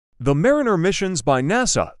The Mariner missions by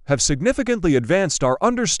NASA have significantly advanced our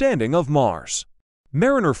understanding of Mars.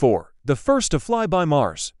 Mariner 4, the first to fly by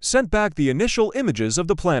Mars, sent back the initial images of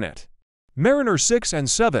the planet. Mariner 6 and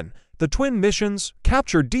 7, the twin missions,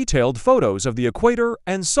 captured detailed photos of the equator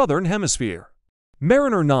and southern hemisphere.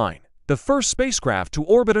 Mariner 9, the first spacecraft to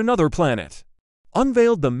orbit another planet,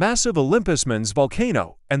 unveiled the massive Olympus Mons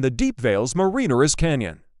volcano and the deep Valles Marineris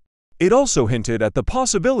canyon. It also hinted at the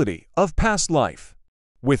possibility of past life,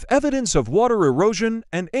 with evidence of water erosion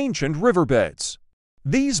and ancient riverbeds.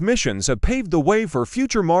 These missions have paved the way for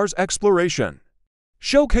future Mars exploration,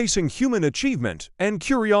 showcasing human achievement and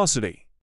curiosity.